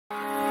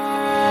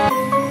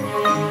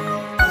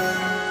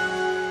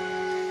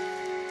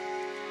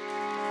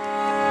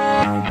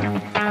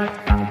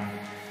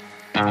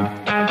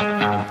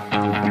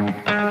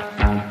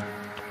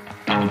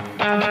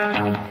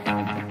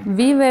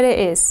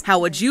How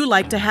would you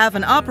like to have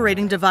an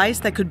operating device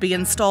that could be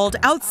installed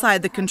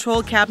outside the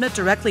control cabinet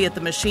directly at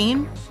the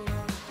machine?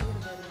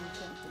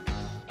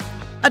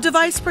 A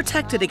device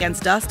protected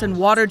against dust and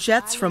water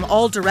jets from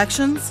all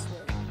directions?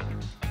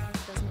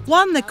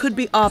 One that could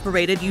be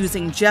operated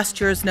using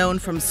gestures known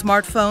from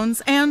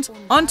smartphones and,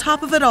 on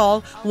top of it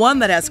all, one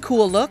that has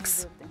cool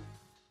looks?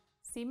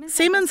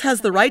 Siemens has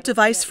the right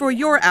device for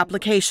your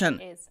application,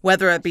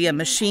 whether it be a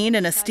machine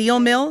in a steel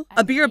mill,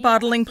 a beer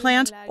bottling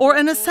plant, or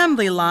an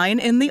assembly line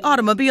in the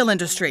automobile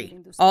industry.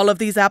 All of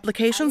these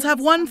applications have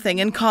one thing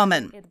in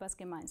common.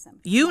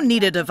 You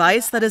need a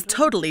device that is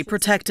totally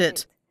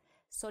protected.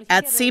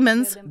 At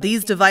Siemens,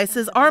 these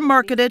devices are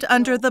marketed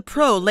under the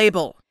Pro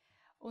label.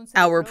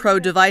 Our Pro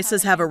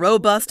devices have a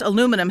robust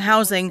aluminum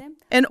housing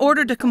in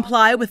order to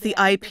comply with the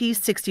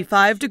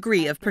IP65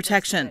 degree of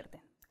protection.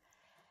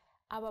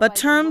 But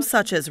terms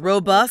such as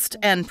robust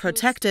and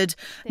protected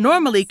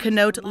normally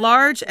connote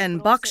large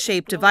and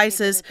box-shaped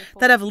devices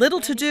that have little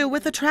to do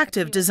with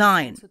attractive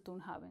design.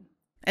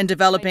 In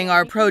developing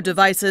our Pro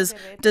devices,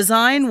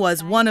 design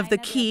was one of the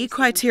key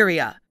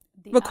criteria.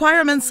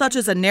 Requirements such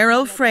as a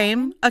narrow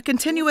frame, a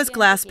continuous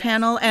glass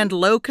panel, and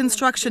low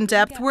construction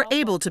depth were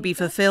able to be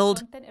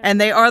fulfilled, and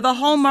they are the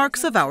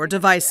hallmarks of our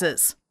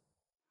devices.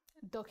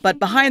 But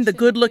behind the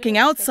good-looking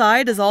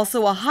outside is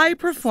also a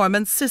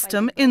high-performance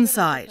system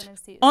inside.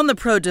 On the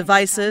Pro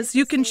devices,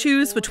 you can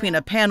choose between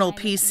a panel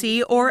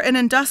PC or an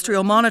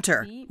industrial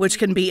monitor, which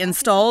can be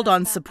installed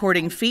on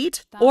supporting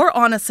feet or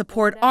on a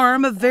support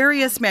arm of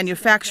various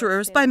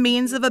manufacturers by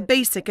means of a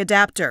basic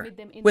adapter.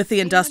 With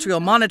the industrial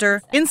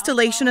monitor,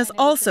 installation is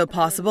also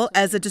possible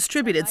as a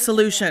distributed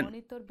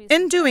solution.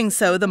 In doing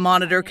so, the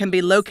monitor can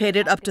be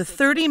located up to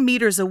 30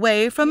 meters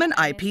away from an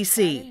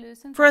IPC.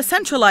 For a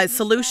centralized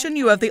solution,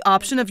 you have the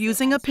option of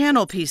using a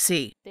panel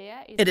PC.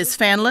 It is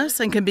fanless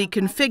and can be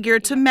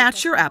configured to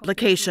match your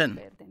application.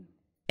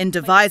 In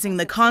devising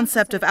the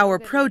concept of our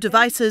Pro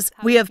devices,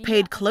 we have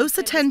paid close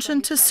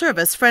attention to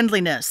service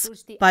friendliness.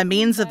 By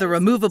means of the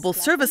removable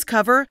service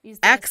cover,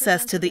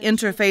 access to the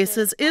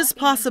interfaces is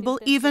possible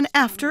even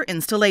after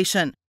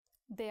installation.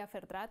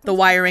 The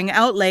wiring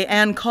outlay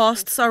and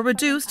costs are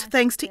reduced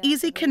thanks to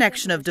easy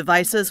connection of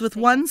devices with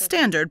one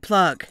standard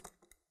plug.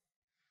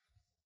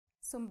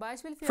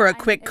 For a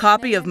quick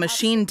copy of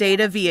machine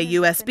data via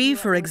USB,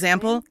 for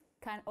example,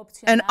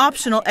 an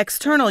optional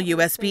external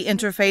USB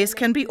interface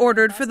can be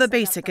ordered for the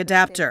basic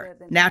adapter,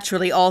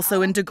 naturally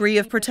also in degree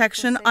of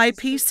protection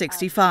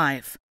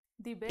IP65.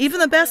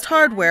 Even the best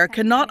hardware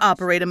cannot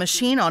operate a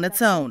machine on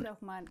its own.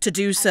 To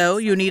do so,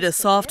 you need a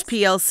soft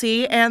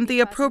PLC and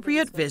the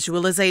appropriate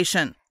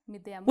visualization.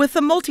 With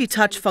the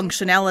multi-touch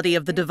functionality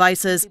of the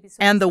devices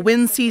and the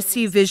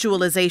WinCC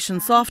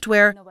visualization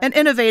software, an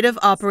innovative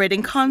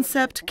operating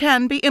concept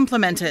can be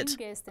implemented.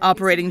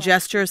 Operating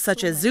gestures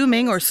such as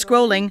zooming or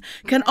scrolling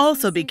can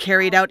also be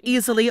carried out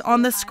easily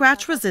on the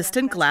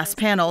scratch-resistant glass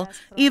panel,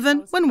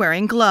 even when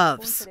wearing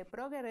gloves.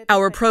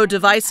 Our Pro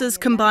devices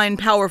combine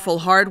powerful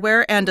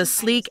hardware and a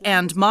sleek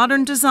and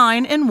modern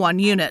design in one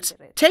unit.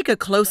 Take a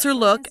closer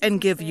look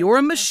and give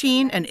your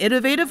machine an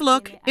innovative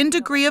look in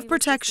degree of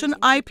protection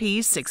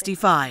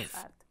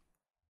IP65.